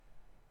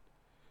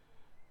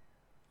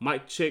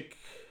Mic check.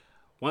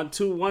 1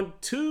 2 1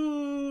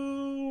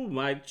 2.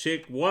 Mic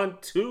check. 1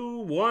 2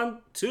 1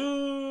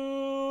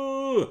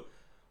 2.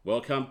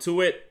 Welcome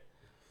to it.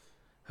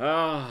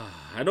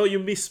 I know you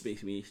missed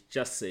me.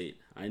 Just say it.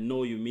 I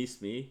know you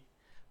missed me.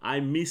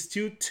 I missed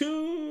you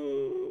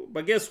too.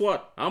 But guess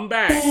what? I'm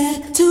back.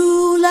 Back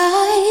to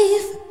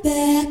life,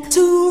 back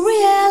to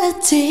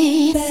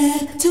reality,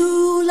 back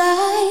to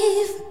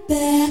life,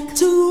 back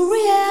to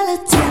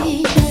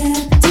reality,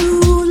 back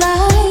to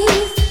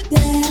life,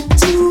 back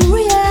to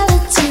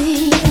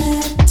reality,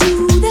 back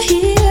to the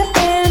here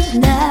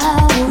and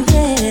now,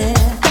 yeah.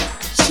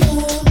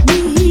 Show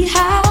me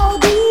how,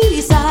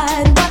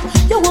 decide what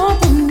you want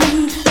from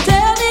me.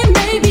 Tell me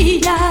maybe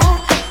I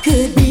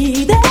could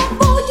be there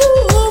for you.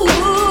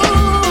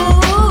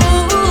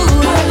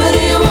 However do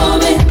you want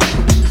me?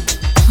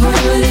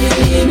 However do you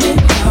need me?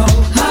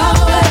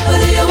 However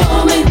do you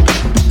want me?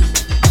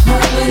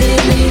 However do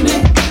you need me?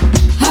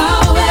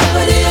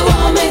 However do you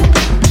want me?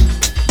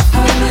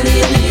 However do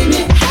you need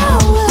me?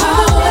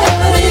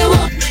 However do you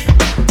want me?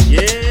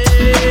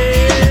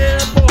 Yeah,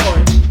 boy.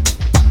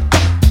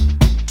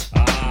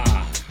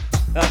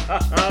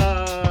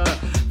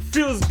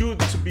 Feels good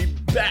to be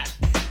back.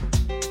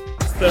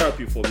 It's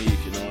therapy for me,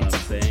 if you know what I'm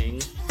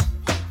saying.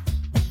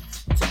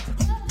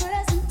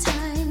 Present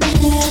time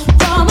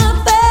from a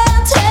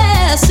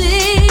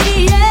fantasy,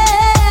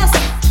 yes.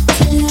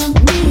 Tell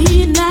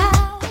me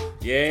now.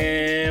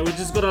 Yeah, we're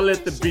just gonna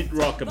let the beat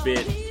rock a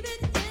bit.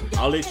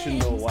 I'll let you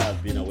know why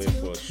I've been away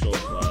for a short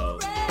while.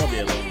 Probably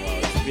a long while.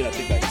 It's been, I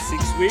think, like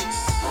 6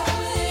 weeks.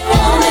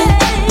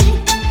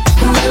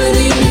 However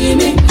do you need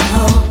me?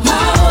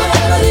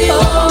 However do you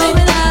want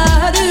me?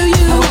 How do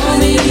you want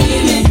me?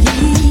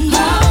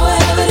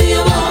 However do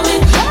you want me?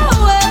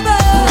 However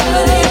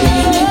do you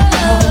need me?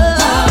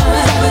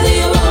 However do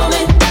you want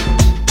me?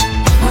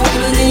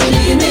 However do you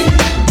need me?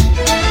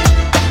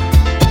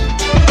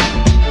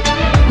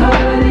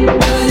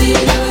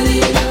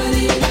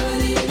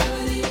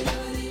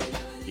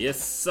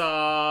 Yes,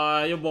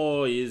 your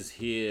boy is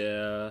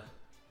here.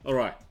 All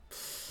right.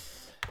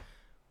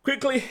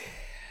 Quickly,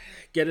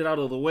 get it out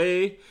of the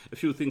way. A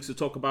few things to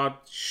talk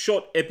about.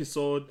 Short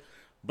episode,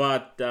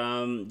 but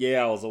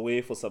yeah, I was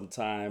away for some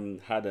time.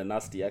 Had a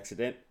nasty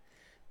accident.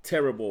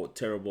 Terrible.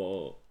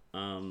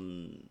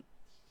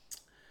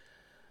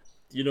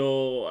 You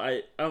know,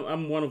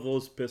 I'm one of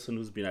those person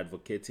who's been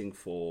advocating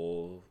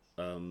for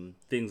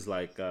things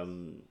like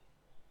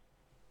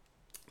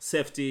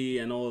safety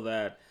and all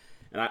that,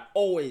 and I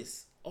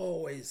always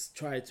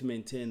try to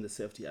maintain the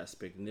safety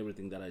aspect in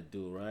everything that I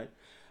do, right?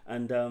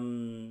 And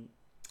I'm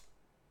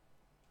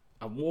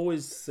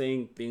always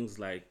saying things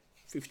like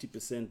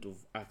 50%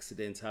 of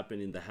accidents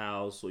happen in the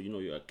house, so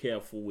you're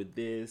careful with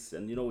this.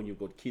 And when you've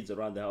got kids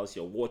around the house,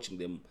 you're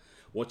watching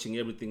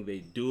everything they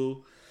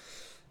do.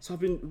 So I've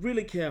been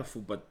really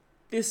careful. But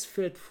this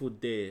fateful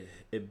day,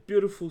 a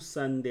beautiful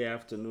Sunday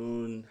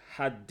afternoon,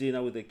 had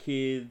dinner with the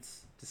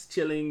kids, just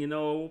chilling,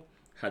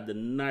 had the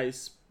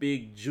nice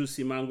big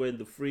juicy mango in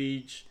the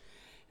fridge.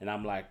 And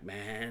I'm like,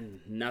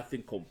 man,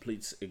 nothing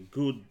completes a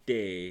good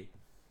day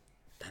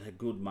than a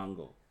good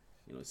mango.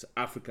 It's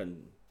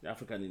African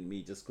in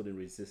me, just couldn't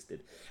resist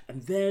it.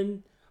 And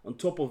then on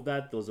top of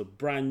that, there was a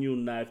brand new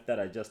knife that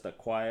I just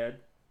acquired.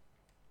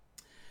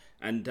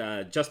 And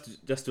just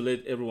to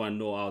let everyone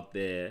know out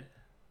there,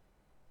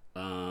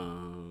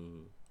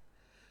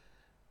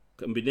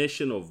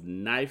 combination of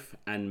knife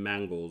and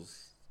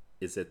mangoes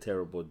is a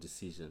terrible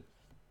decision.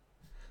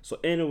 So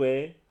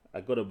anyway,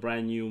 I got a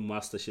brand new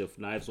MasterChef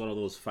knives, one of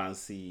those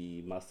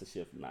fancy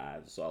MasterChef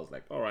knives. So I was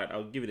like, all right,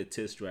 I'll give it a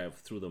test drive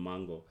through the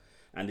mango.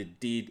 And it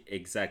did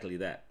exactly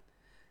that.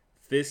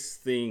 This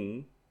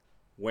thing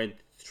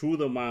went through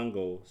the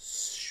mango,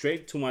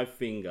 straight to my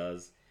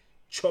fingers,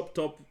 chopped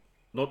up,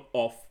 not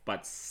off,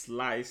 but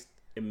sliced,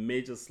 a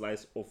major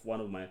slice off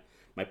one of my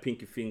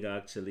pinky finger,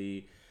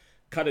 actually.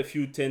 Cut a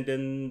few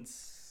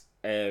tendons,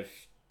 a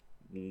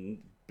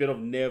bit of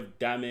nerve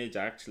damage,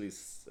 actually.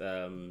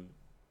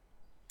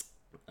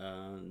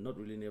 Not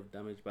really nerve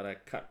damage, but I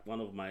cut one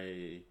of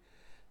my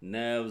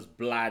nerves,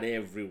 blood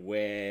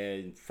everywhere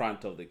in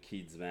front of the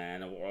kids,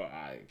 man.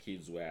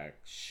 Kids were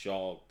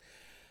shocked.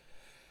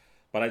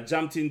 But I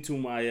jumped into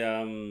my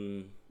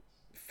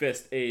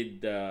first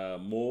aid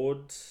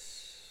mode.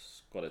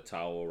 Got a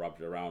towel, wrapped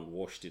it around,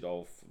 washed it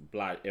off.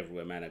 Blood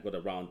everywhere, man. I got a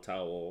round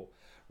towel,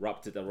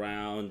 wrapped it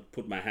around,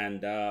 put my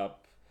hand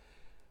up,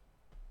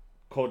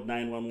 called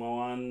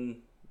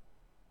 911,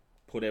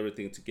 put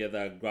everything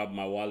together, grabbed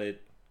my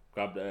wallet,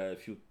 grabbed a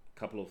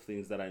couple of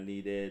things that I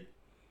needed.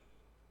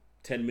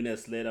 10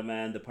 minutes later,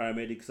 man, the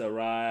paramedics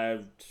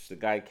arrived. The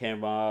guy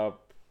came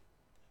up,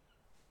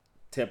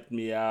 tapped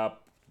me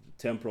up,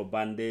 temporal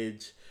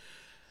bandage,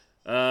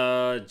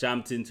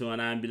 jumped into an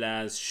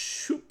ambulance,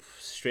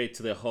 straight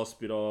to the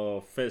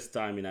hospital. First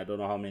time in I don't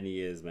know how many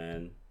years,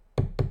 man.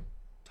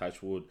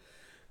 Touch wood.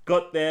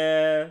 Got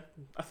there.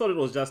 I thought it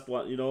was just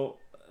one,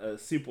 a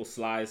simple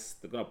slice.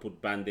 They're gonna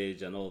put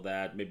bandage and all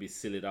that, maybe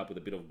seal it up with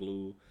a bit of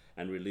glue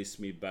and release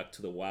me back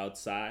to the wild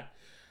side.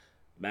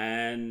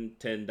 Man,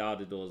 turned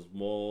out it was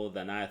more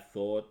than I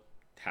thought.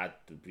 Had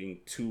to bring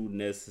two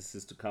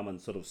nurses to come and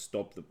sort of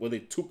stop the. When they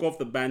took off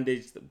the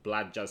bandage, the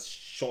blood just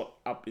shot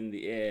up in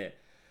the air.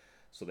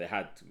 So they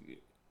had to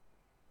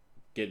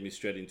get me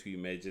straight into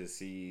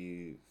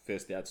emergency.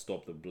 First, they had to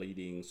stop the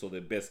bleeding. So they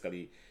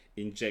basically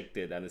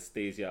injected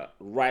anesthesia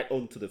right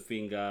onto the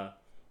finger.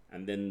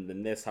 And then the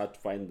nurse had to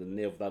find the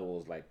nerve that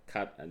was like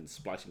cut and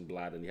splashing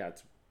blood. And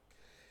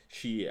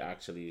she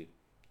actually,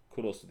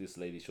 kudos to this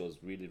lady. She was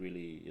really,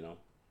 really,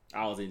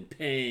 I was in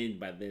pain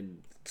by then,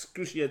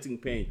 excruciating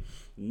pain.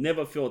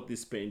 Never felt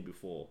this pain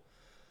before.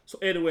 So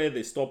anyway,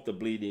 they stopped the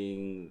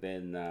bleeding.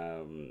 Then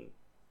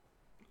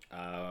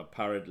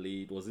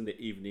apparently it was in the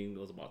evening. It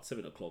was about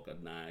 7 o'clock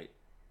at night.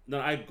 Then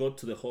I got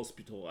to the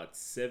hospital at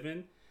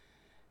 7,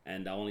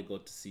 and I only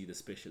got to see the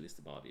specialist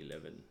about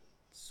 11.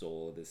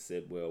 So they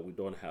said, well, we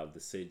don't have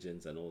the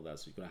surgeons and all that,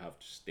 so you're gonna have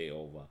to stay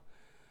over.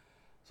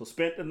 So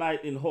spent the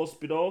night in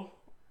hospital.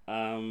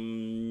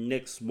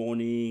 Next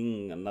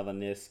morning, another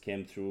nurse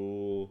came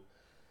through.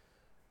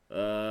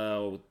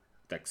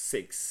 Like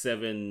 6,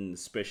 7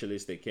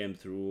 specialists, they came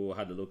through,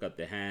 had a look at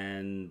the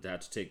hand,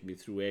 had to take me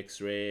through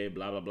x-ray,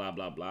 blah, blah, blah,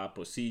 blah, blah,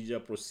 procedure.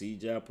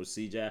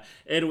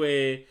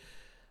 Anyway,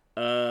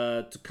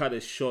 to cut a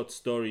short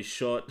story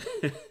short,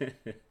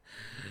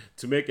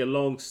 to make a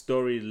long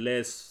story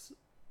less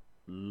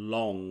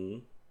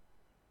long,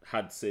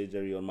 had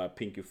surgery on my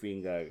pinky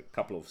finger, a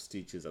couple of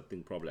stitches, I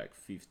think probably like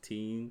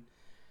 15.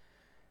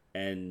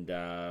 And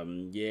I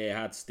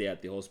had to stay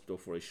at the hospital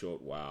for a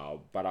short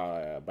while. But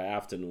by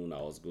afternoon,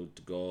 I was good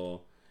to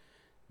go.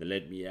 They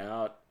let me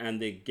out,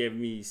 and they gave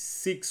me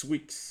 6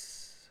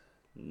 weeks.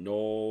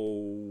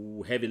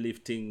 No heavy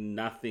lifting,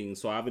 nothing.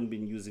 So I haven't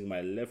been using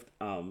my left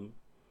arm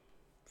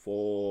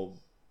for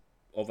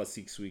over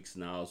 6 weeks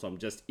now. So I'm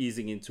just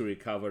easing into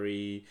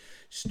recovery,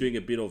 just doing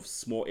a bit of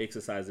small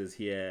exercises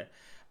here.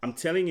 I'm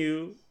telling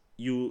you,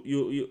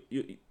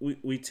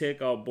 we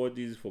take our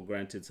bodies for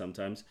granted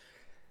sometimes.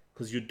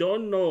 Because you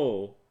don't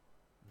know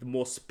the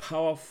most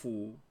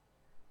powerful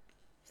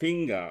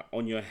finger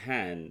on your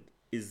hand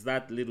is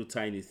that little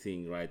tiny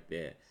thing right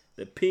there.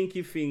 The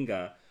pinky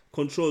finger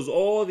controls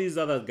all these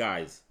other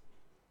guys.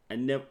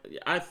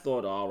 I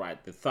thought, all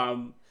right, the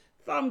thumb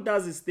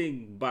does its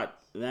thing, but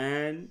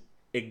man,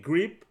 a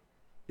grip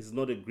is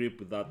not a grip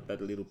without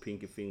that little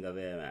pinky finger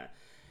there, man.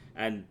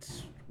 And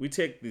we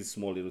take these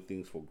small little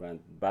things for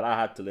granted, but I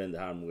had to learn the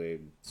hard way.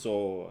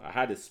 So I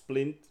had a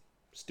splint,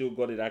 still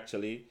got it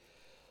actually.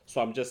 So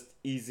I'm just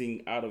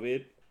easing out of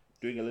it,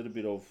 doing a little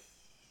bit of,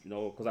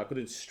 because I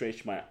couldn't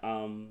stretch my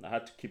arm. I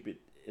had to keep it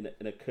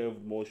in a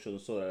curved motion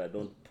so that I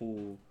don't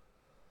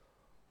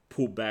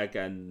pull back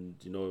and,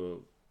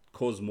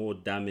 cause more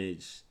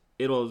damage.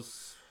 It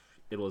was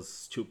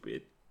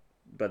stupid.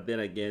 But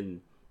then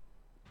again,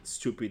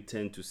 stupid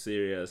turned to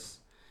serious.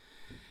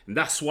 And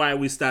that's why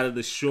we started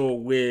the show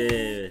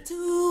with...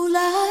 To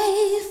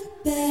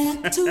life,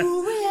 back to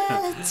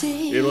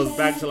reality. It was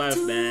back to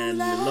life, man.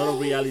 A lot of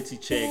reality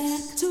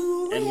checks.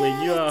 And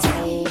when you are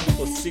home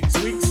for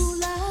 6 weeks,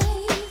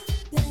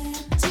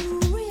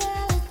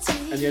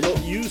 and you're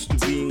not used to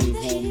being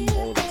home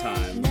all the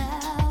time,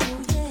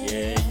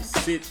 you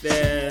sit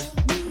there,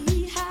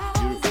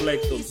 you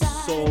reflect on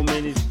so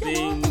many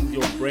things,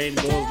 your brain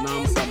goes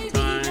numb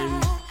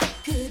sometimes.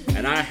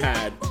 And I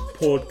had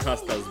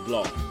podcaster's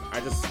block. I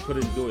just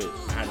couldn't do it.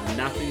 I had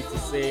nothing to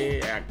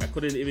say. I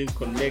couldn't even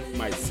connect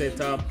my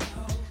setup.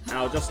 And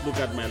I'll just look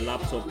at my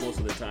laptop most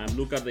of the time,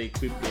 look at the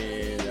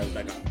equipment. I was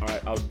like, all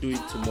right, I'll do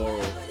it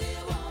tomorrow.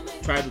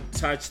 Try to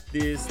touch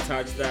this,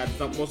 touch that.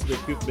 Most of the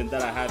equipment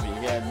that I have in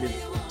here,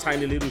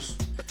 tiny little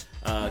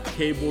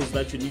cables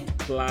that you need to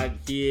plug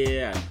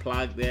here and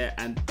plug there,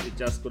 and it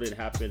just couldn't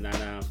happen.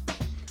 And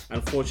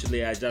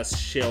unfortunately, I just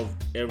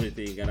shelved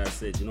everything, and I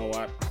said, you know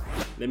what?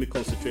 Let me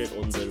concentrate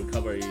on the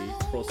recovery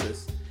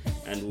process,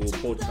 and we'll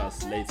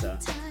podcast later.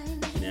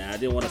 I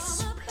didn't want to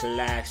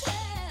splash.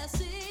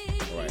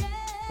 All right,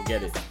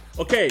 forget it.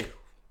 Okay,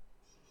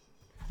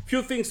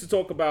 few things to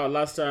talk about.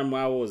 Last time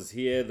I was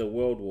here, the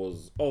world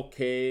was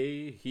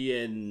okay.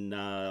 Here in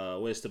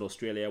Western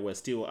Australia, we're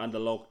still under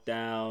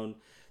lockdown.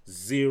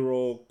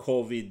 0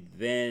 COVID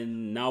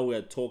then. Now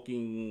we're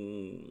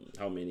talking,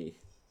 how many?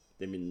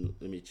 Let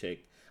me check.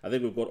 I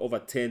think we've got over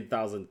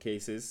 10,000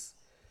 cases.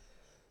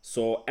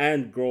 So,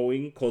 and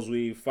growing, because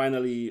we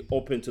finally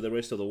opened to the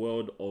rest of the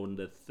world on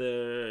the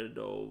 3rd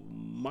of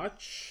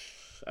March,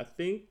 I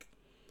think.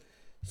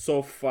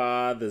 So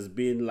far, there's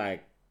been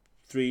like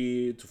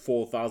 3,000 to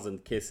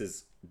 4,000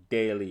 cases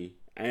daily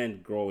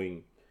and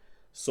growing.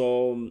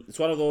 So it's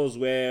one of those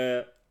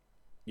where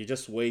you're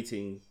just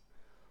waiting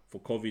for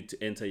COVID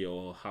to enter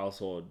your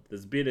household.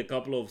 There's been a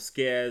couple of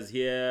scares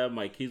here.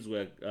 My kids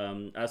were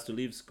asked to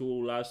leave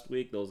school last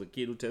week. There was a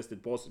kid who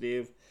tested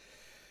positive.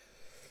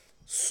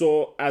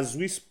 So as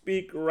we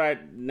speak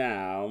right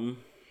now,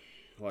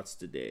 what's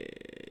today?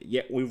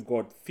 Yeah, we've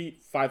got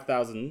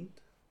 5,000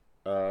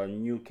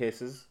 new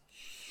cases.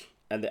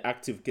 And the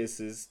active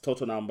cases,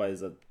 total number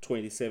is at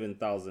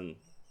 27,000.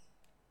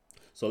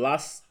 So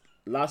last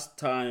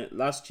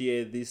last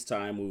year, this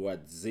time we were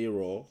at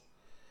zero.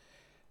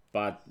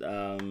 But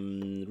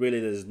really,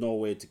 there's no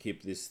way to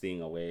keep this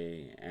thing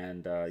away.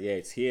 And yeah,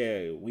 it's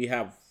here. We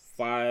have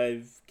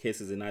 5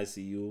 cases in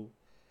ICU.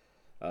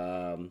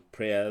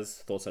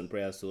 Prayers, thoughts and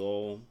prayers to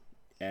all.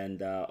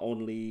 And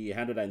only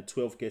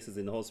 112 cases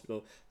in the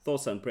hospital.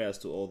 Thoughts and prayers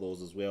to all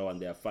those as well and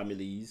their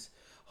families.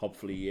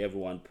 Hopefully,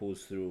 everyone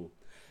pulls through.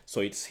 So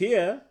it's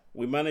here.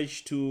 We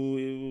managed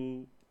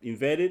to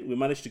invade it. We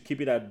managed to keep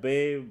it at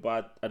bay,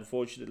 but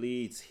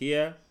unfortunately, it's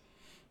here.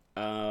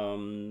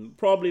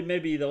 Probably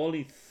maybe the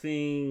only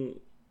thing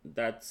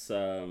that's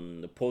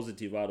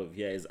positive out of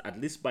here is at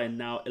least by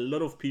now a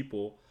lot of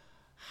people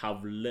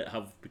have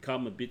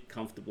become a bit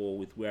comfortable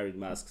with wearing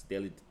masks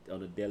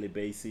on a daily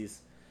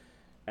basis.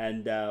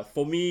 And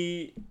for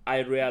me,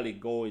 I rarely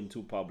go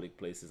into public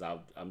places.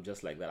 I'm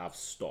just like that. I've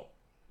stopped.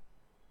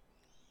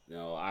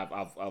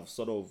 I've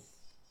sort of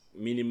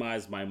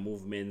minimized my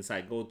movements.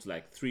 I go to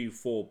like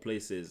 3-4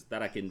 places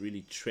that I can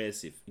really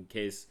trace if in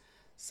case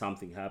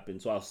something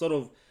happens. So I've sort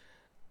of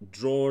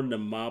drawn a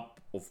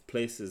map of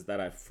places that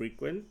I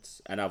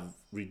frequent, and I've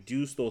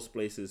reduced those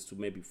places to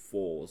maybe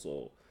 4.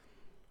 So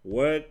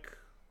work,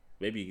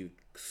 maybe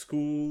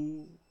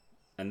school,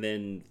 and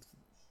then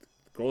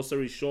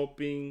grocery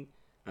shopping,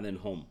 and then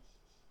home.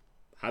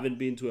 Haven't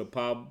been to a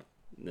pub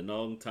in a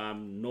long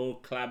time. No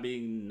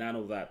clubbing, none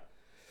of that.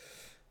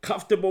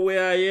 Comfortable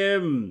where I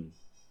am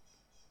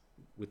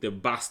with a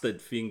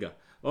bastard finger.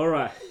 All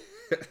right.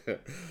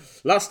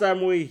 Last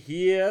time we were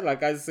here,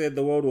 like I said,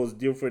 the world was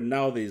different.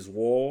 Now there's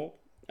war.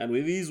 And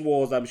with these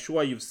wars, I'm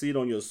sure you've seen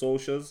on your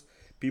socials,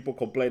 people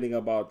complaining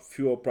about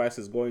fuel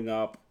prices going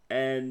up.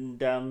 And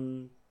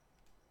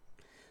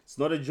it's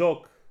not a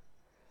joke.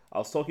 I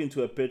was talking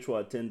to a petrol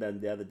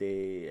attendant the other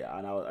day,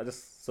 and I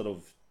just sort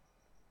of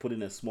put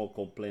in a small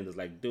complaint. It's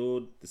like,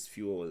 dude, this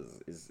fuel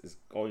is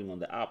going on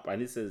the up. And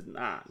he says,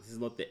 nah, this is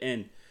not the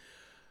end.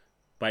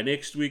 By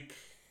next week,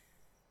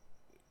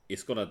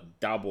 it's gonna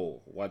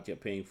double what you're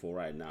paying for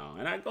right now.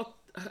 And I got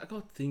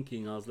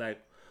thinking, I was like,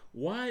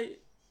 why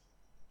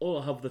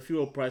have the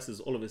fuel prices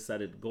all of a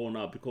sudden gone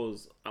up?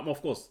 Because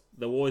of course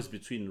the war is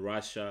between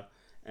Russia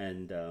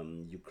and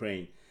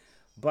Ukraine,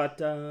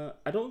 but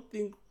I don't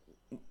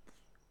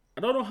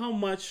know how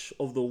much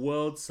of the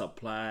world's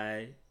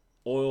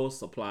oil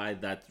supply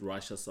that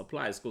Russia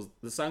supplies, because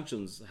the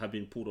sanctions have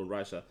been put on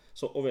Russia,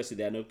 so obviously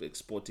they are not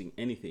exporting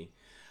anything.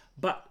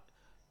 But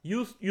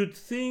you'd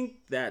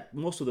think that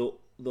most of the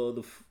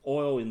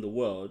oil in the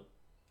world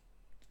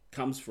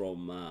comes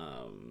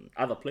from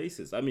other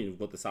places. I mean, you've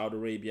got the Saudi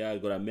Arabia,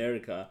 you've got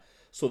America,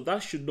 so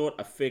that should not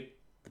affect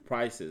the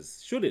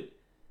prices, should it?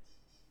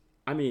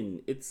 I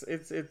mean, it's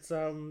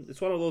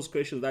one of those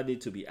questions that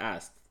need to be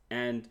asked.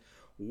 And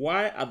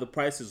why are the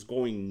prices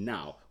going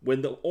now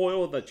when the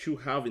oil that you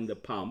have in the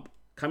pump,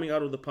 coming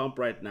out of the pump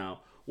right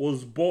now,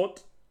 was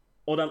bought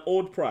on an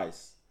old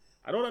price?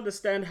 I don't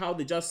understand how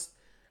they just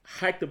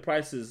hike the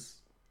prices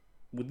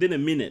within a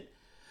minute.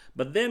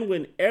 But then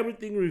when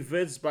everything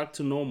reverts back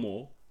to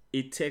normal,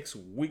 it takes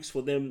weeks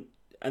for them,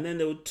 and then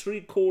they will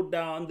trickle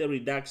down the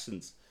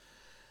reductions.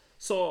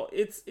 So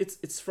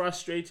it's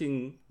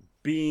frustrating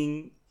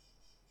being,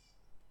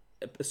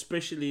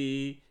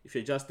 especially if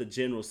you're just a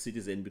general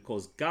citizen,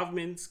 because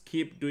governments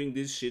keep doing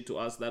this shit to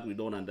us that we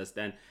don't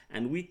understand,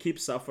 and we keep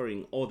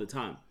suffering all the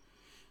time.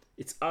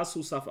 It's us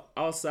who suffer.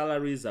 Our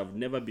salaries have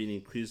never been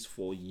increased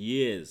for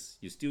years.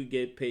 You still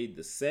get paid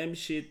the same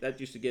shit that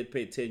used to get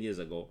paid 10 years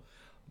ago.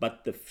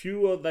 But the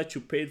fuel that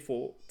you paid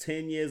for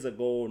 10 years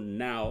ago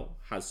now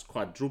has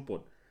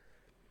quadrupled.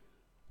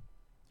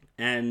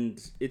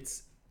 And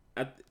it's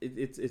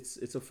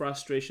a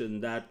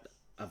frustration that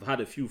I've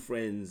had a few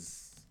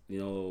friends,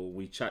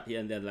 we chat here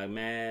and then like,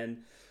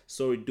 man,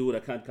 sorry, dude, I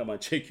can't come and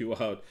check you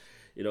out.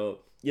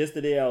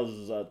 Yesterday I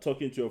was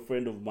talking to a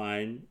friend of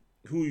mine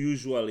who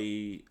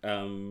usually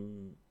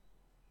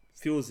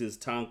fills his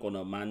tank on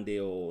a Monday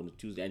or on a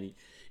Tuesday, and it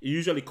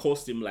usually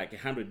costs him like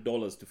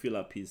 $100 to fill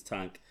up his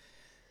tank.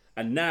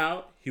 And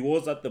now he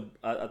was at the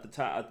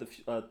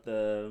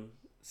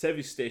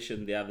service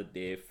station the other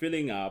day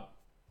filling up,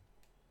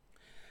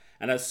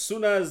 and as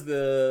soon as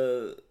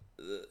the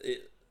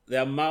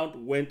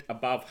amount went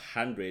above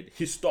 100,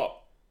 he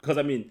stopped,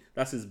 because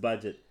that's his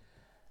budget.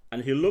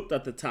 And he looked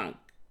at the tank;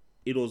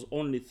 it was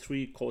only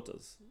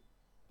 3/4.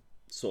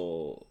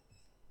 So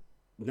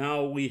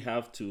now we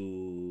have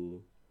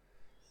to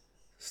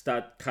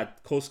start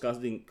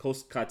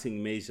cost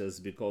cutting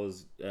measures,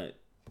 because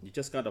you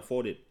just can't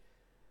afford it.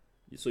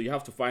 So you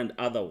have to find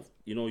other,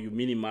 you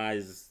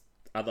minimize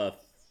other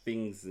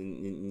things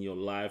in your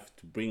life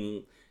to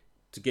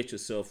get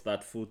yourself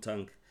that full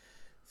tank.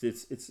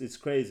 It's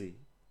crazy.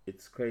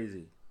 It's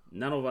crazy.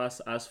 None of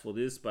us asked for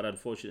this, but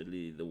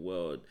unfortunately the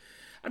world.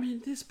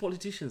 These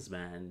politicians,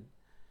 man,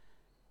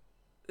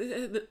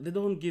 they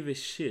don't give a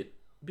shit,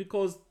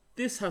 because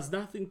this has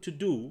nothing to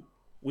do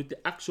with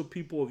the actual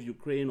people of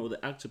Ukraine or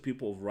the actual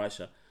people of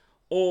Russia,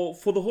 or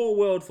for the whole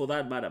world for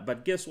that matter.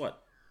 But guess what?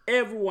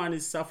 Everyone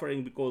is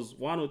suffering because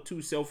one or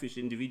two selfish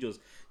individuals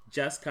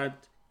just can't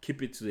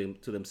keep it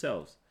to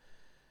themselves.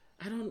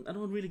 I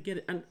don't really get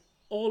it. And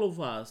all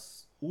of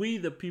us, we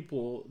the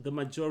people, the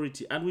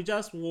majority, and we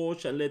just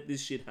watch and let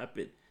this shit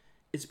happen.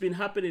 It's been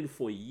happening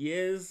for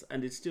years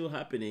and it's still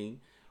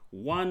happening.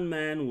 One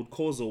man would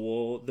cause a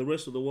war, the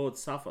rest of the world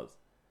suffers.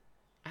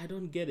 I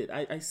don't get it.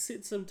 I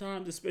sit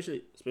sometimes,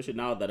 especially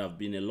now that I've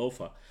been a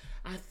loafer.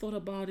 I thought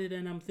about it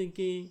and I'm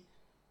thinking,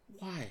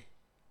 why?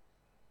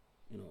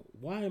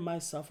 Why am I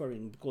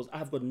suffering? Because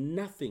I've got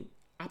nothing.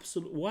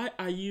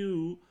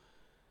 Absolutely.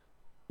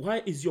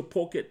 Why is your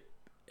pocket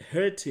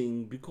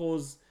hurting?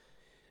 Because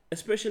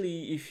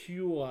especially if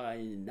you are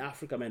in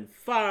Africa, man,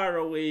 far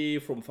away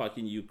from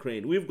fucking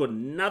Ukraine, we've got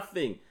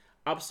nothing,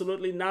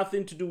 absolutely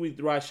nothing to do with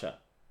Russia.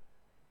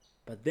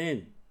 But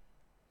then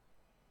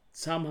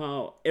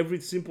somehow every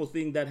simple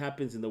thing that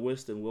happens in the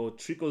Western world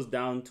trickles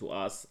down to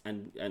us,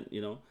 and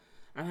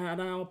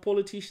our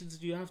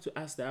politicians. You have to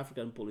ask the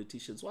African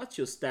politicians, what's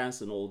your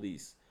stance on all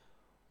this?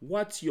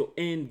 What's your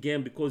end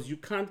game? Because you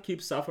can't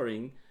keep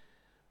suffering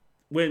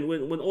when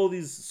all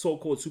these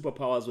so-called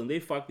superpowers, when they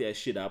fuck their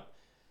shit up,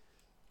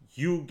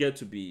 you get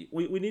to be.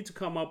 We need to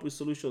come up with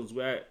solutions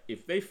where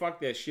if they fuck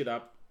their shit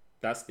up,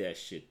 that's their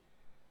shit.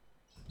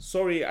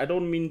 Sorry, I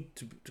don't mean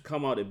to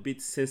come out a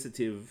bit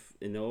sensitive,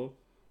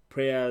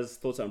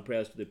 thoughts and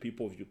prayers to the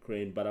people of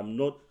Ukraine, but I'm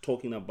not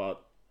talking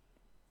about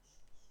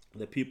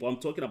the people. I'm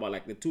talking about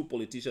like the two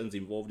politicians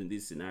involved in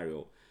this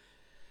scenario.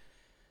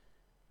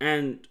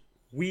 And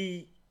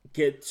we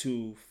get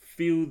to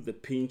feel the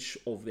pinch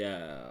of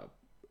their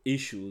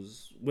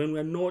issues when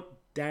we're not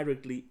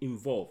directly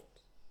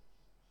involved.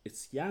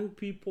 It's young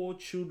people,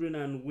 children,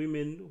 and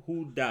women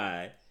who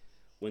die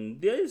when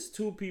there's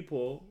two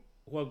people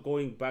who are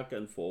going back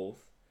and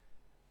forth.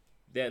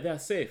 They're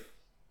safe.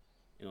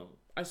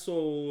 I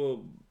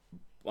saw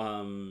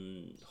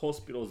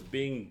hospitals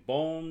being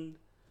bombed.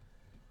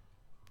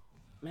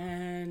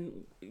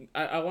 Man,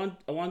 I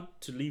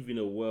want to live in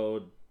a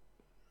world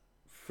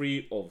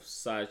free of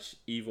such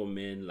evil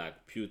men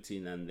like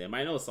Putin and them.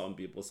 I know some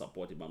people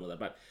support him and all that,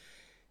 but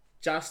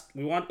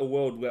we want a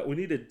world where we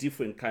need a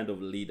different kind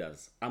of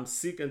leaders. I'm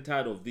sick and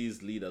tired of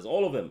these leaders.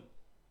 All of them,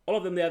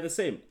 they are the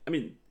same. I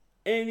mean,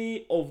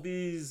 any of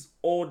these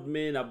old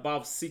men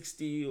above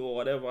 60 or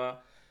whatever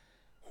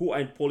who are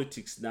in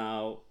politics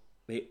now,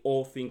 they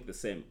all think the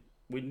same.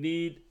 We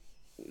need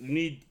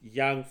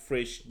young,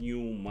 fresh,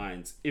 new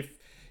minds.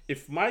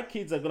 If my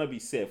kids are gonna be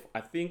safe,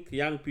 I think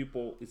young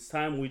people, it's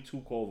time we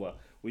took over.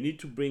 We need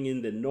to bring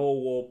in the no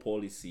war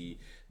policy.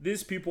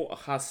 These people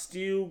have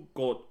still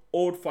got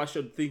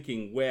old-fashioned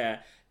thinking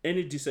where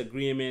any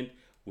disagreement,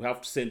 we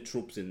have to send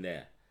troops in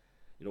there.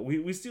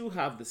 We still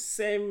have the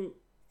same.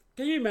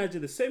 Can you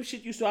imagine the same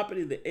shit used to happen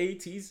in the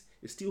 80s?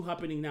 It's still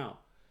happening now.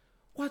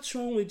 What's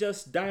wrong with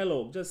just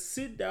dialogue? Just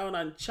sit down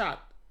and chat.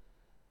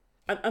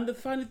 And the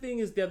funny thing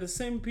is, they're the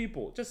same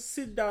people. Just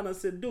sit down and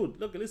say, dude,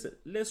 look, listen,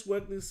 let's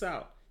work this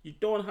out. You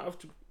don't have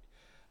to.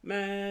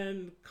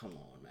 Man, come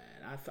on,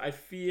 man. I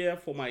fear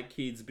for my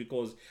kids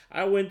because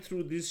I went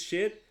through this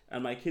shit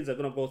and my kids are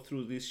going to go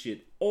through this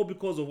shit. All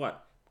because of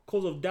what?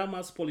 Because of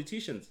dumbass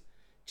politicians.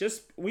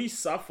 We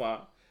suffer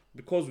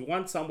because we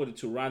want somebody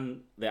to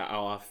run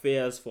our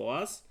affairs for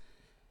us.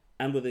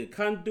 And when they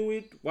can't do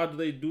it, what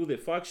do? They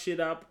fuck shit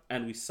up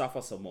and we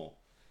suffer some more.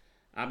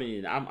 I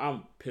mean,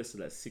 I'm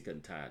personally sick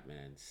and tired,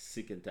 man.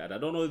 Sick and tired. I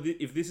don't know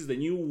if this is the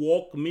new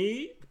woke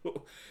me,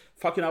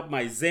 fucking up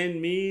my Zen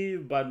me,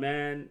 but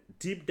man,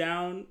 deep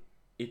down,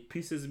 it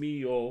pisses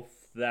me off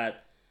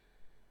that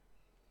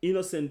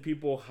innocent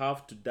people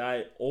have to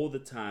die all the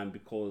time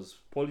because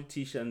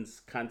politicians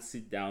can't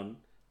sit down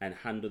and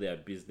handle their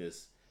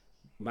business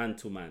man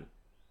to man.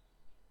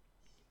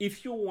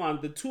 If you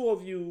want the two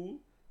of you,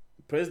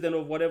 president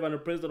of whatever and a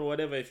president of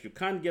whatever, if you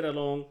can't get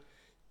along,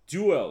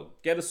 duel,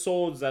 get the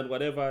swords and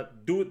whatever,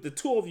 do it. The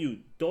two of you,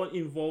 don't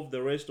involve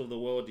the rest of the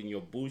world in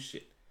your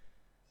bullshit.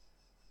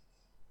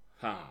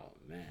 Oh,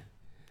 man.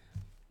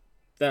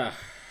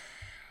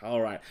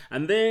 All right.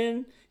 And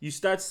then you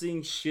start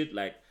seeing shit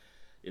like,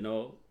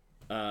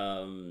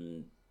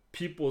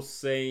 people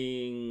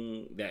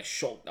saying they're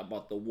shocked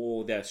about the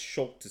war. They're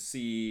shocked to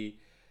see,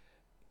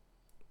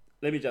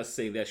 let me just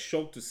say, they're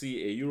shocked to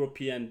see a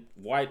European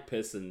white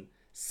person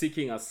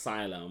seeking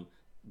asylum,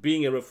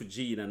 being a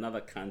refugee in another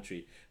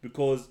country,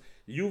 because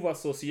you've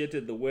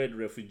associated the word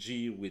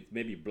refugee with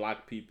maybe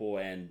black people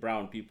and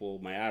brown people,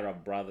 my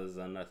Arab brothers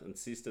and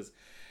sisters.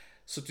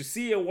 So to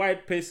see a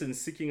white person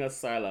seeking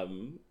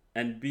asylum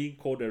and being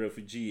called a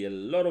refugee,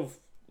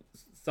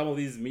 some of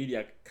these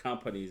media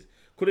companies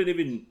couldn't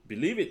even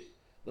believe it.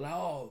 Like,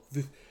 oh,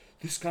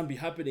 this can't be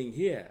happening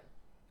here.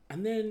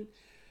 And then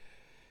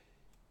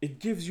it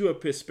gives you a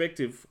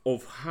perspective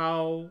of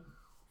how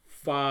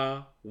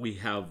far we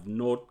have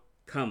not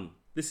come.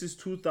 This is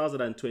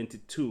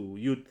 2022.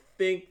 You'd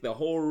think the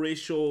whole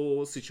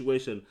racial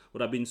situation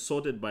would have been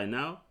sorted by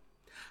now.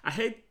 I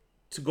hate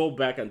to go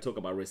back and talk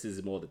about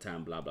racism all the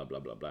time, blah, blah, blah,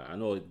 blah, blah. I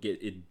know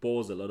it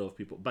bores a lot of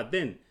people. But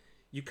then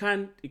you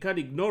can't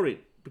ignore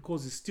it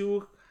because it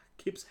still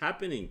keeps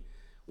happening.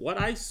 What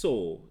I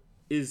saw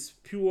is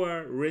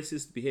pure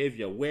racist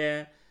behavior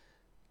where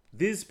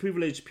these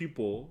privileged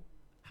people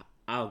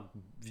are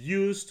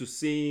used to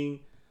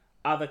seeing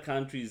other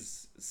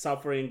countries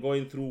suffering,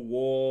 going through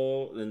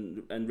war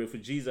and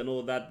refugees and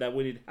all that, that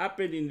when it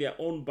happened in their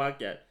own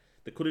backyard,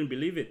 they couldn't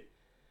believe it.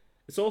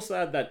 It's so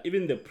sad that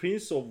even the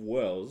Prince of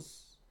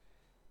Wales,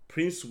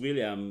 Prince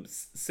William,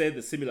 said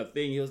a similar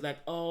thing. He was like,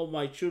 oh,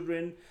 my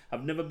children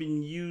have never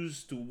been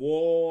used to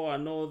war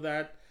and all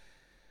that.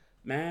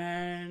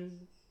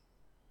 Man,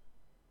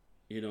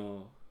 you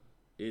know,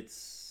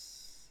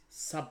 it's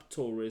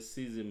subtle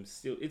racism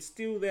still. It's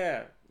still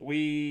there.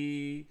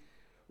 We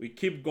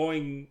keep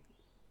going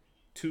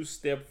 2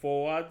 steps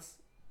forwards,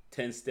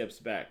 10 steps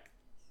back.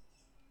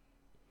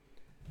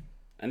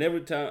 And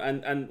every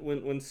time, and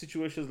when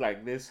situations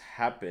like this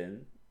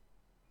happen,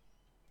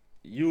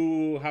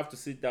 you have to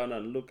sit down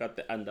and look at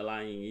the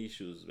underlying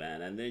issues,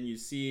 man. And then you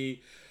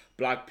see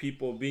black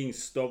people being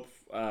stopped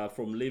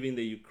from leaving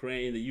the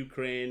Ukraine. You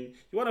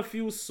want to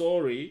feel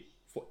sorry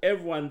for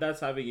everyone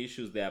that's having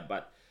issues there,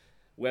 but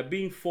we're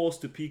being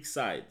forced to pick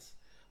sides.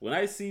 When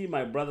I see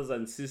my brothers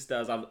and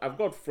sisters, I've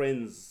got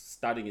friends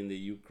studying in the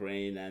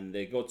Ukraine, and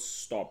they got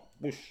stopped.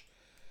 Bush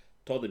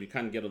told them you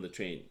can't get on the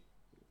train,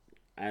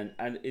 and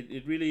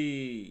it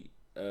really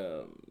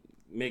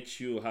makes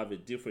you have a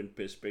different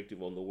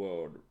perspective on the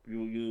world.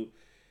 You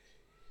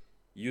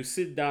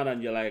sit down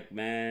and you're like,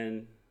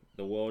 man,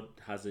 the world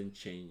hasn't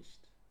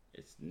changed.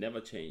 It's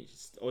never changed.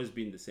 It's always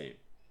been the same.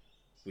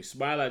 We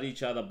smile at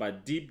each other,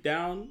 but deep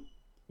down,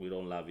 we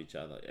don't love each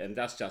other, and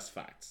that's just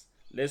facts.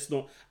 Let's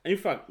not. In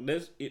fact,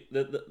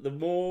 the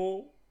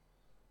more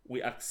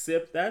we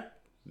accept that,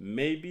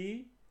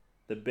 maybe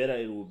the better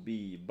it will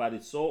be. But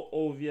it's so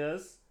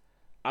obvious.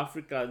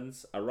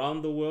 Africans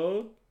around the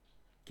world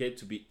get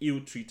to be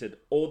ill-treated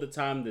all the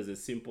time. There's a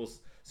simple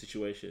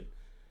situation,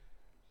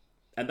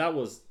 and that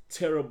was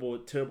terrible.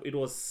 It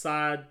was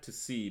sad to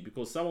see,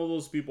 because some of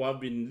those people have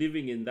been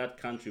living in that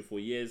country for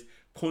years,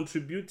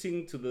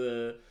 contributing to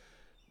the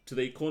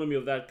economy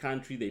of that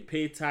country. They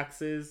pay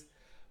taxes,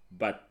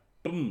 but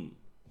boom,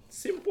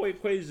 simple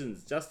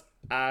equations, just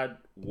add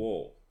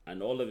war,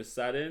 and all of a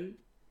sudden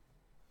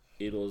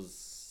it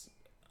was,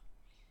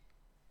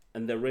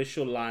 and the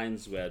racial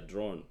lines were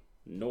drawn.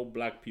 No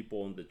black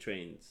people on the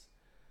trains.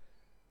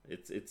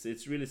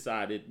 It's really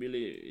sad. It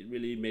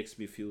really makes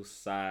me feel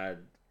sad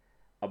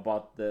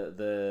about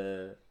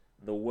the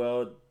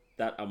world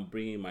that I'm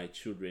bringing my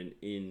children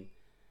in.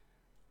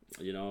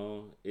 You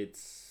know,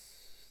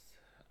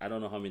 I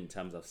don't know how many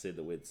times I've said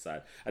the word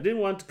sad. I didn't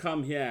want to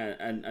come here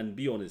and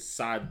be on a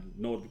sad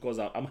note, because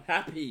I'm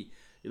happy.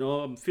 You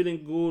know, I'm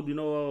feeling good, you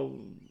know,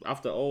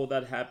 after all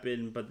that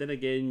happened. But then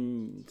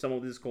again, some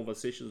of these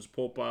conversations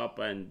pop up,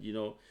 and, you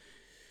know,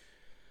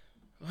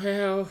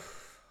 well,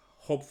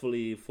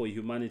 hopefully for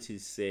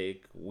humanity's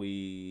sake,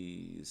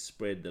 we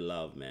spread the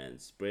love, man.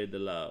 Spread the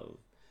love.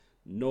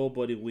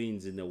 Nobody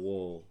wins in the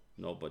war.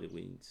 Nobody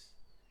wins,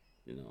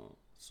 you know.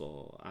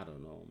 So, I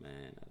don't know,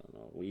 man. I don't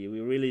know. We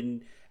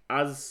really,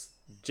 as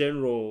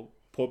general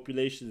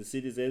population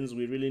citizens,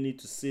 we really need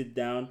to sit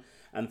down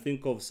and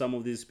think of some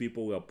of these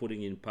people we are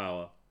putting in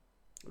power.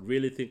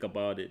 Really think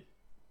about it,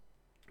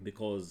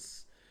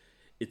 because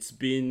it's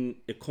been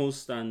a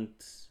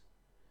constant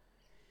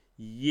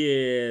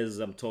years,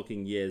 I'm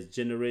talking years,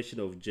 generation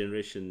of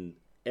generation.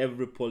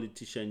 Every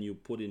politician you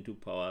put into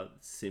power,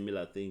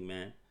 similar thing,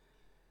 man.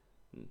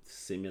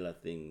 Similar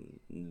thing.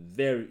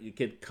 You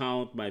can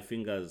count my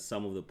fingers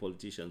some of the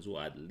politicians who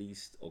are at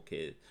least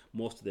okay.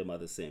 Most of them are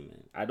the same,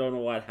 man. I don't know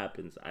what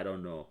happens. I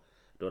don't know.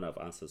 Don't have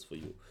answers for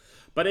you.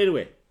 But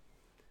anyway,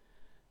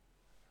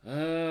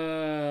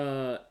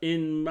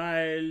 in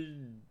my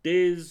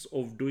days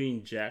of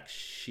doing jack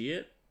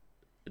shit,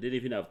 I didn't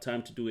even have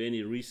time to do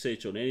any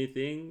research on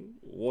anything.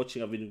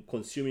 I've been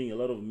consuming a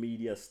lot of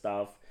media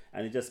stuff,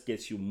 and it just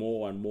gets you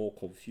more and more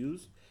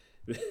confused.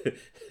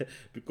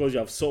 Because you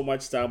have so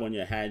much time on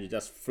your hand, you're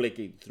just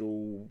flicking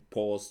through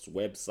posts,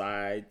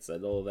 websites,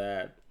 and all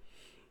that,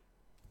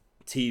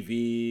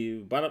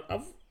 TV. But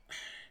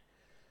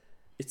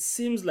it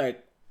seems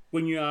like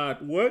when you're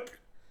at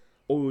work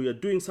or you're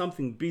doing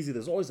something busy,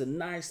 there's always a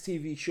nice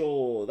TV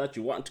show that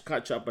you want to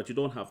catch up, but you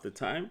don't have the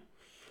time.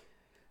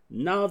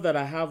 Now that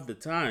I have the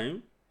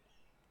time,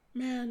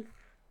 man,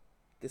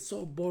 they're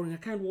so boring. I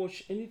can't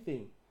watch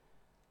anything.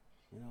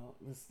 You know,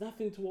 there's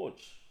nothing to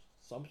watch.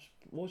 So I'm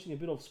watching a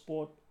bit of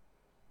sport,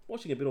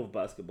 watching a bit of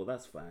basketball.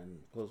 That's fine,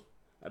 because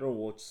I don't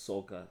watch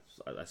soccer.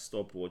 I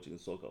stopped watching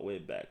soccer way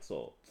back.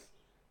 So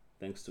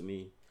thanks to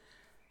me.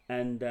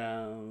 And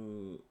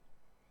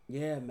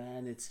yeah,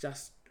 man, it's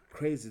just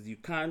crazy. You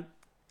can't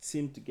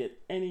seem to get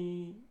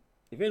any.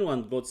 If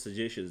anyone got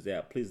suggestions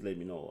there, please let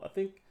me know. I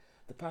think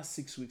the past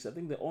 6 weeks, I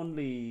think the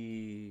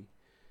only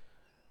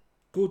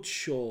good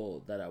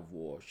show that I've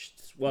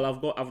watched. Well,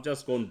 I've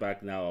just gone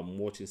back now. I'm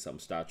watching some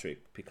Star Trek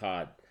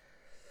Picard.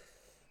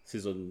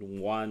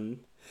 Season 1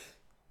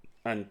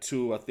 and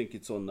 2, I think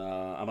it's on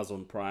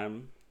Amazon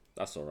Prime.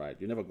 That's all right.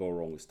 You never go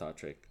wrong with Star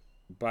Trek.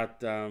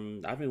 But I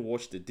haven't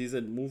watched a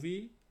decent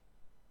movie.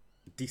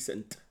 I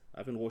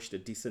haven't watched a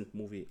decent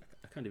movie.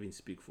 I can't even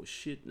speak for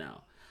shit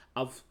now.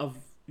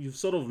 You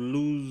sort of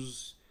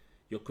lose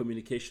your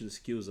communication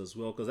skills as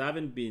well. Because I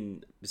haven't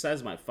been,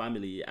 besides my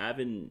family, I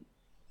haven't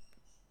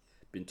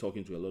been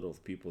talking to a lot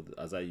of people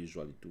as I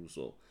usually do.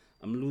 So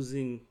I'm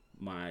losing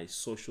my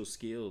social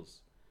skills.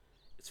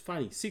 It's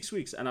funny, 6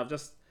 weeks, and I've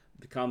just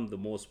become the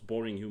most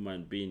boring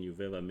human being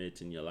you've ever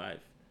met in your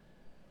life.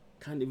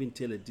 Can't even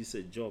tell a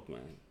decent joke,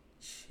 man.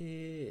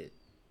 Shit.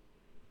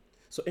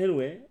 So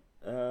anyway,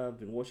 I've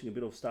been watching a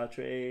bit of Star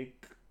Trek.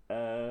 Did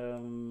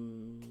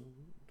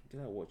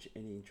I watch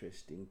any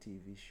interesting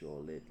TV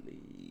show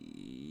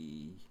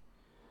lately?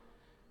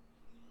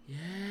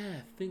 Yeah,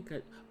 I think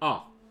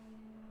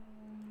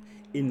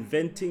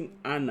Inventing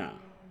Anna.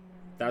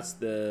 That's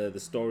the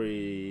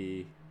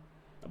story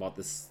about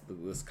the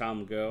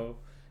scam girl,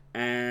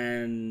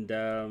 and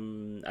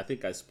I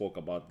think I spoke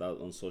about that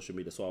on social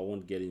media, so I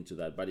won't get into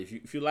that. But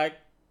if you like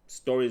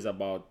stories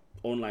about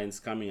online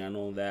scamming and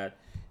all that,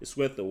 it's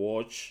worth a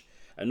watch.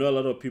 I know a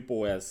lot of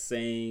people were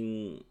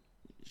saying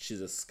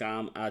she's a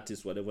scam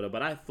artist, whatever,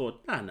 but I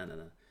thought,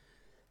 no.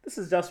 This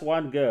is just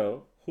one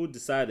girl who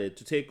decided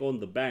to take on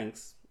the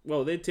banks.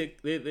 Well, they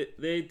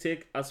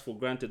take us for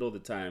granted all the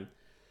time.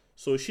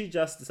 So she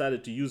just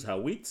decided to use her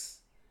wits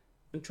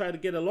and try to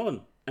get a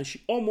loan. And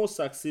she almost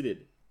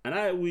succeeded. And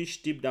I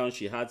wish deep down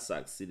she had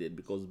succeeded,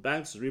 because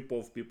banks rip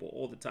off people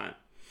all the time.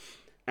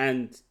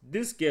 And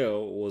this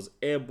girl was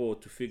able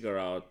to figure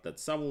out that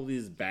some of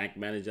these bank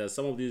managers,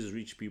 some of these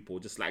rich people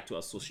just like to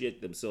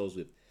associate themselves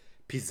with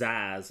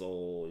pizzazz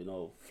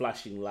or,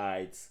 flashing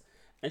lights.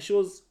 And she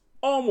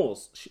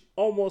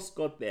almost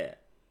got there.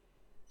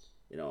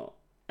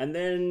 And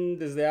then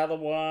there's the other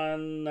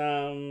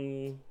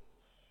one,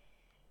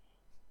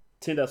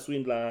 Tinder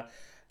Swindler.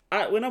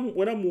 When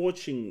I'm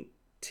watching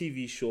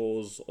TV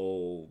shows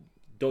or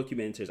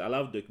documentaries, I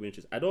love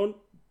documentaries. I don't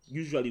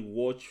usually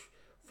watch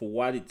for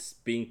what it's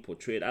being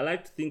portrayed. I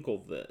like to think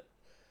of the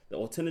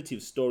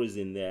alternative stories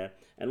in there.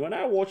 And when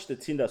I watched the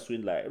Tinder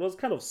Swindler, it was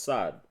kind of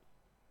sad.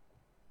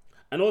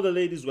 I know the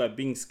ladies were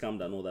being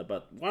scammed and all that,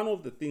 but one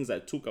of the things I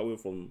took away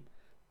from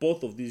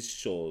both of these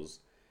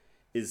shows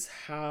is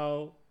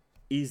how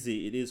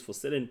easy it is for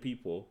certain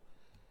people.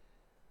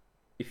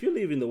 If you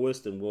live in the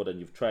Western world and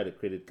you've tried a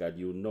credit card,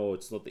 you know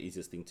it's not the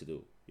easiest thing to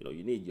do.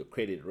 You need your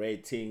credit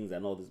ratings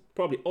and all this,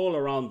 probably all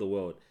around the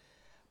world.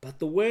 But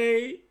the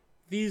way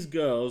these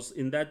girls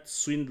in that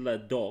Swindler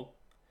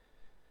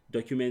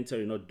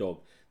documentary,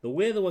 the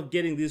way they were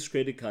getting these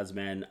credit cards,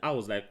 man, I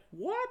was like,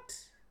 what?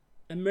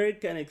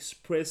 American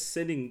Express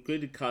sending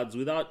credit cards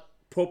without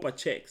proper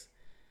checks.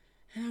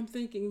 And I'm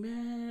thinking,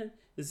 man,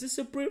 is this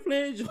a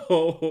privilege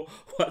or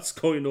what's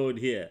going on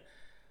here?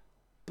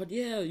 But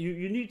yeah,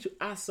 you need to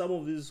ask some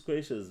of these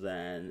questions,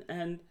 man.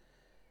 And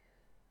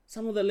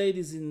some of the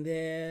ladies in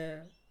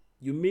there,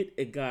 you meet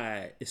a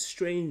guy, a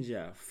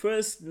stranger,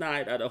 first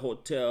night at a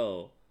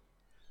hotel,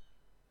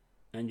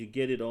 and you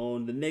get it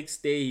on. The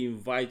next day he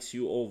invites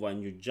you over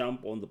and you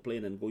jump on the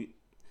plane and go.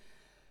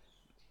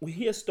 We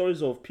hear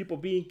stories of people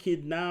being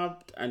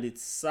kidnapped and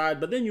it's sad,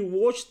 but then you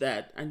watch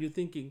that and you're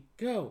thinking,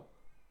 girl,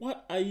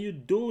 what are you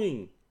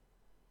doing?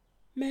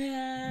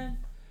 Man.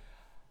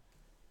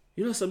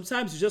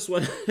 Sometimes you just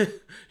want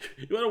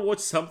to watch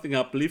something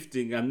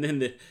uplifting, and then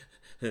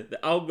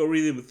the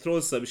algorithm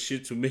throws some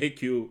shit to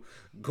make you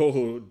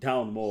go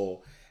down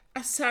more.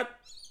 I sat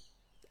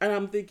and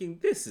I'm thinking,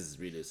 this is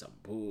really some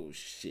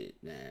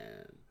bullshit,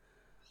 man.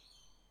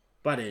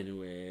 But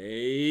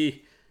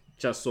anyway,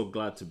 just so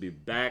glad to be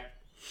back.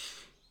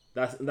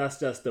 That's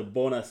just a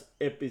bonus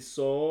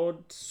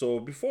episode. So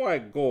before I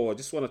go, I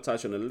just want to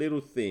touch on a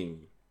little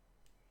thing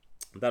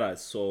that I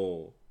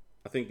saw.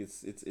 I think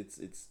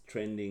it's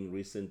trending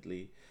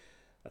recently.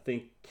 I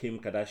think Kim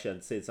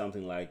Kardashian said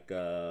something like,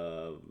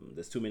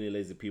 "There's too many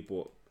lazy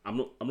people."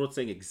 I'm not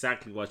saying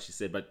exactly what she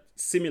said, but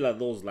similar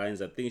those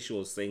lines. I think she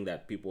was saying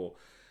that people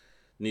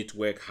need to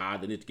work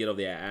hard, they need to get off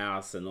their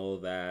ass and all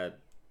that.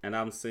 And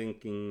I'm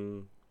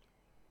thinking,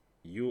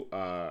 you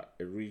are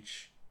a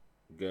rich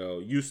girl.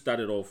 You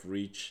started off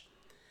rich.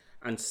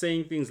 And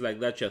saying things like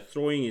that, you're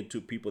throwing it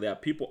to people. There are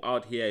people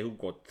out here who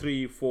got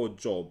 3-4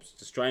 jobs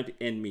just trying to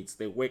earn meets.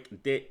 They work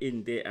day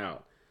in, day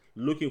out,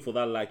 looking for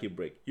that lucky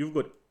break. You've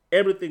got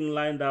everything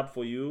lined up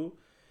for you.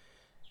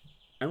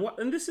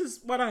 And this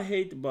is what I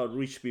hate about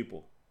rich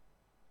people.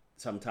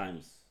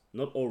 Sometimes,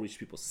 not all rich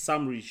people,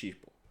 some rich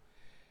people.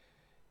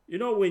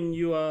 When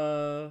you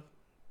are,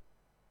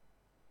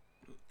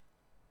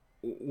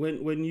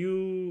 when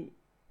you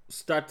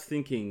start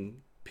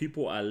thinking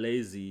people are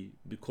lazy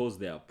because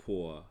they are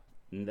poor,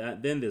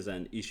 then there's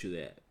an issue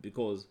there,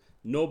 because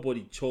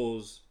nobody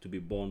chose to be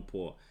born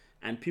poor,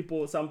 and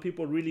some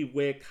people really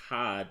work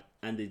hard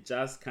and they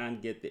just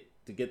can't get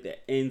their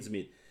ends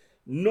meet,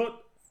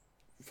 not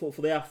for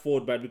their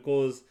fault, but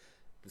because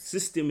the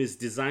system is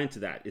designed to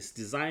that. It's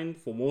designed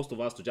for most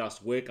of us to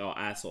just work our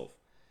ass off.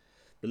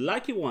 The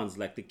lucky ones,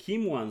 like the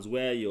Kim ones,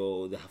 where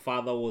the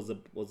father was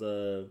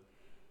a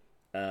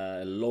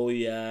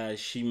lawyer,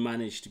 she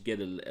managed to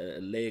get a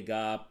leg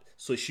up,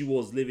 so she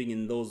was living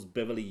in those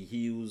Beverly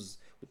Hills.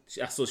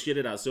 She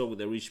associated herself with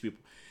the rich people.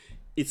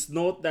 It's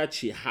not that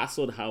she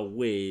hustled her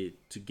way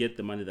to get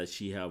the money that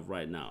she have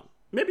right now.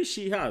 Maybe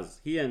she has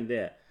here and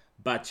there,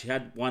 but she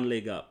had one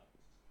leg up.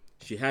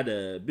 She had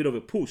a bit of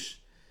a push.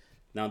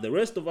 Now the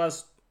rest of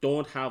us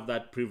don't have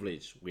that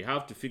privilege. We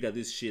have to figure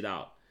this shit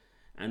out.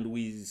 And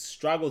we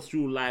struggle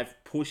through life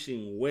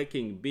pushing,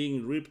 working,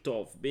 being ripped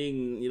off,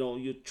 being,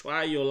 you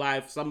try your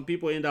life. Some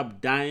people end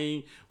up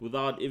dying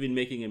without even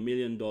making $1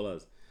 million.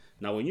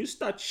 Now, when you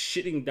start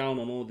shitting down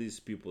on all these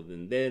people,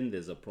 then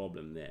there's a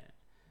problem there.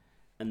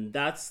 And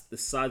that's the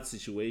sad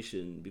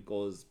situation,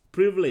 because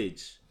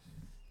privilege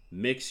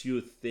makes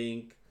you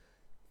think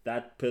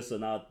that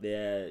person out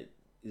there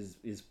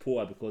is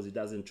poor because he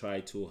doesn't try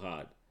too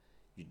hard.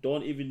 You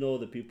don't even know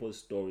the people's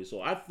story.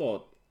 So I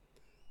thought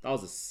that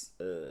was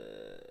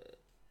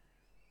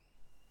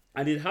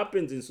and it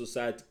happens in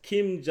society.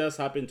 Kim just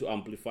happened to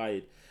amplify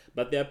it.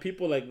 But there are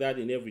people like that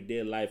in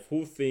everyday life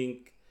who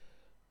think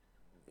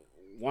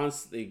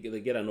once they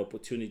get an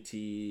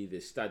opportunity, they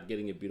start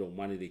getting a bit of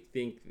money, they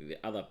think the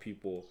other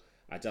people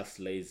are just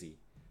lazy.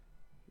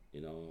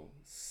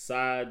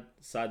 Sad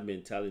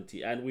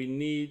mentality. And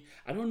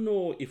I don't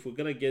know if we're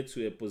going to get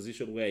to a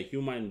position where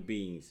human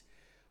beings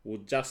will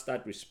just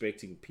start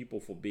respecting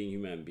people for being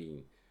human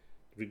beings,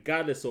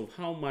 regardless of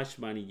how much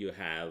money you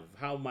have,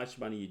 how much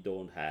money you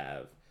don't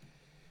have.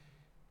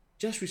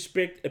 Just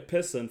respect a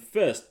person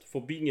first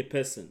for being a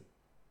person.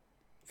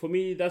 For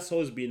me, that's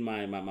always been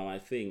my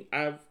thing.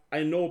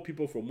 I know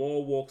people from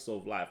all walks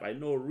of life. I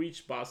know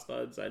rich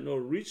bastards. I know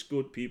rich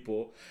good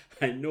people.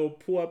 I know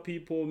poor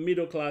people,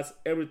 middle class,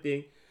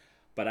 everything.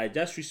 But I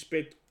just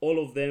respect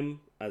all of them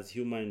as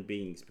human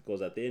beings,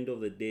 because at the end of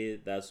the day,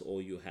 that's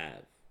all you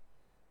have.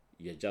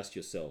 You're just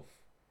yourself.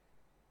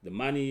 The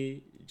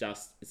money,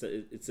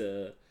 it's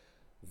a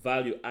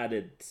value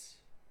added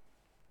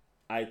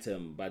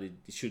item, but it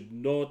should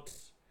not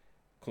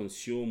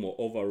consume or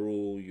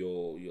overrule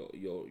your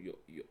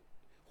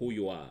who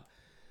you are.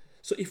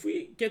 So if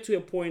we get to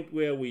a point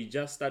where we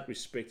just start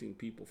respecting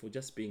people for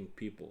just being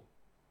people,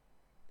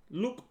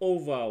 look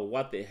over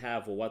what they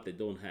have or what they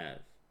don't have,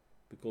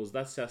 because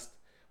that's just,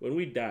 when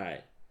we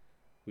die,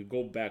 we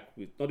go back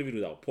with, not even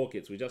with our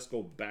pockets, we just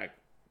go back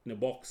in a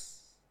box.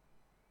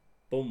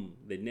 Boom,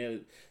 they nail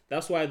it.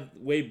 That's why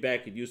way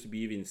back it used to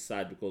be even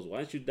sad, because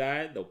once you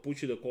die, they'll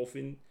put you in the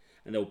coffin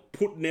and they'll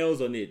put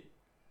nails on it.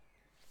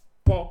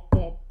 Pop,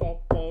 pop,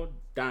 pop, pop,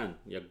 done.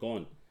 You're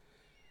gone.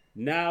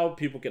 Now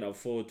people can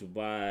afford to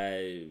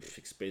buy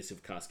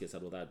expensive caskets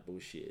and all that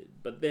bullshit.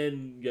 But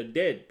then you're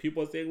dead.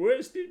 People say,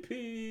 rest in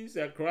peace.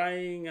 They're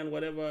crying and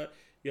whatever.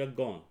 You're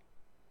gone.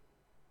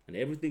 And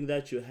everything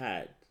that you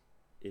had,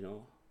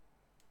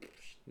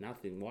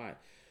 nothing. Why?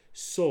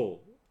 So,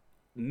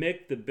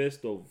 make the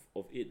best of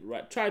it,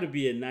 right? Try to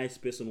be a nice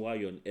person while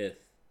you're on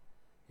earth.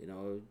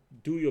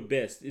 Do your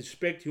best.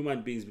 Respect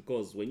human beings,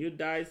 because when you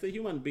die, it's the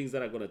human beings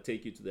that are going to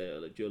take you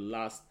to your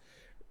last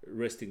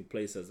resting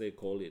place, as they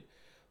call it.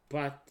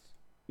 But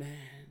man,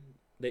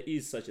 there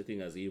is such a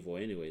thing as evil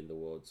anyway in the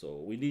world. So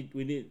we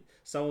need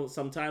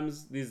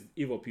sometimes these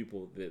evil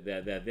people,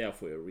 they're there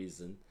for a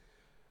reason.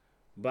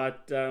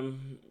 But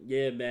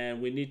yeah,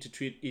 man, we need to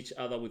treat each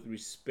other with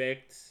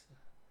respect.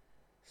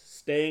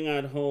 Staying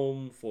at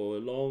home for a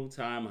long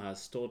time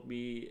has taught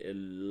me a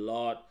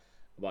lot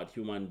about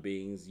human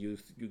beings. You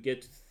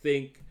get to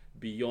think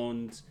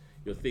beyond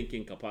your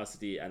thinking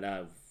capacity, and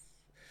I'm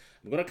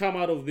gonna come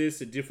out of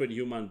this a different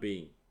human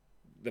being.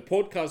 The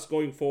podcast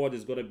going forward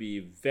is gonna be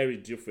very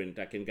different.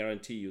 I can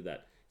guarantee you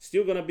that.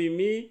 Still gonna be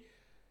me.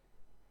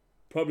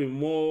 Probably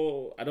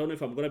more. I don't know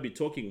if I'm gonna be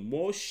talking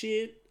more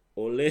shit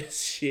or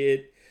less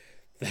shit.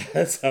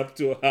 That's up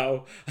to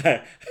how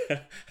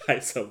I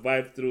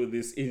survived through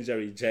this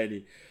injury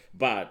journey.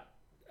 But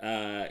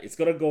it's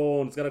gonna go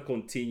on. It's gonna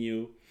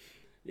continue.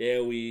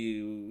 Yeah,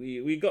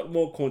 we got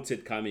more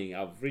content coming.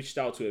 I've reached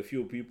out to a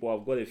few people.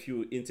 I've got a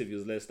few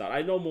interviews let's start.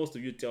 I know most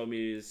of you tell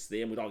me,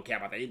 we don't care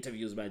about the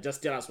interviews, man.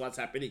 Just tell us what's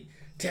happening.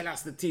 Tell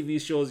us the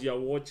TV shows you're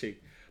watching.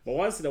 But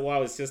once in a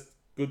while, it's just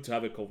good to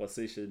have a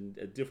conversation,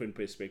 a different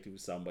perspective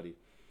with somebody.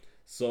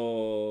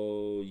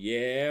 So,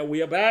 yeah,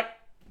 we are back.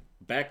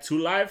 Back to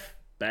life.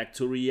 Back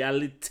to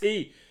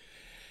reality.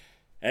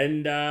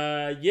 And,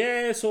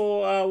 yeah,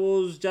 so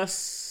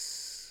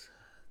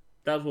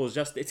that was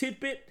just a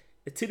tidbit.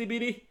 A titty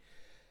bitty,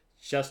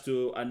 just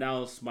to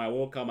announce my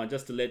welcome and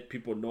just to let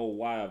people know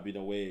why I've been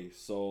away.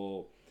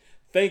 So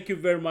thank you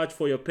very much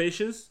for your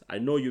patience. I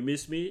know you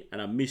miss me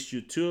and I miss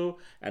you too.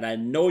 And I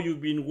know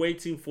you've been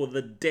waiting for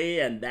the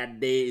day, and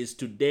that day is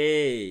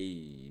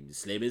today.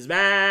 Slim is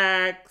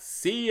back.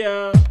 See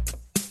ya.